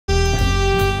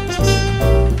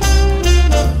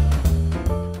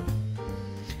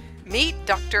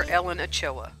Dr. Ellen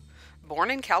Ochoa.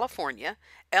 Born in California,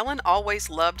 Ellen always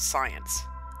loved science.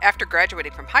 After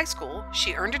graduating from high school,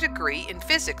 she earned a degree in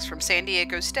physics from San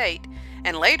Diego State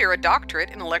and later a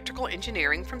doctorate in electrical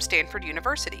engineering from Stanford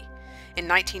University. In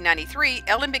 1993,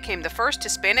 Ellen became the first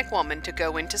Hispanic woman to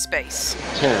go into space.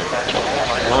 10, 9,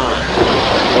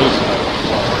 8,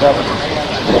 7,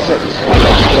 6,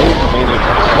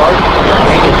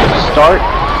 start,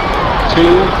 2,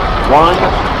 1,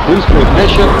 booster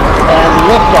ignition, and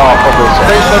liftoff of the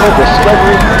Space Shuttle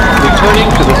Discovery, returning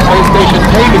to the space station,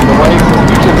 paving the way for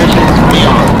future missions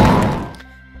beyond.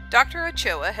 Dr.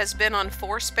 Ochoa has been on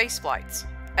 4 space flights.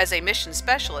 As a mission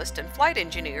specialist and flight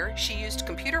engineer, she used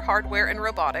computer hardware and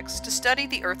robotics to study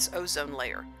the Earth's ozone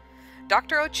layer.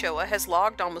 Dr. Ochoa has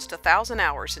logged almost 1,000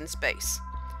 hours in space.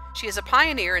 She is a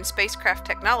pioneer in spacecraft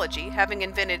technology, having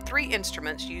invented 3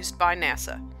 instruments used by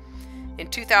NASA. In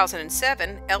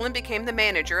 2007, Ellen became the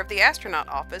manager of the astronaut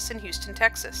office in Houston,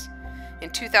 Texas. In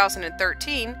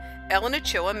 2013, Ellen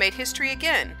Ochoa made history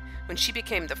again when she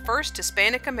became the first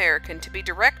Hispanic American to be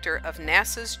director of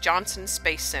NASA's Johnson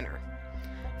Space Center.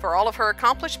 For all of her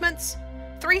accomplishments,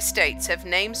 3 states have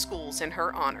named schools in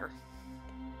her honor.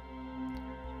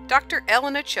 Dr.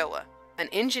 Ellen Ochoa, an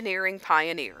engineering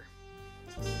pioneer.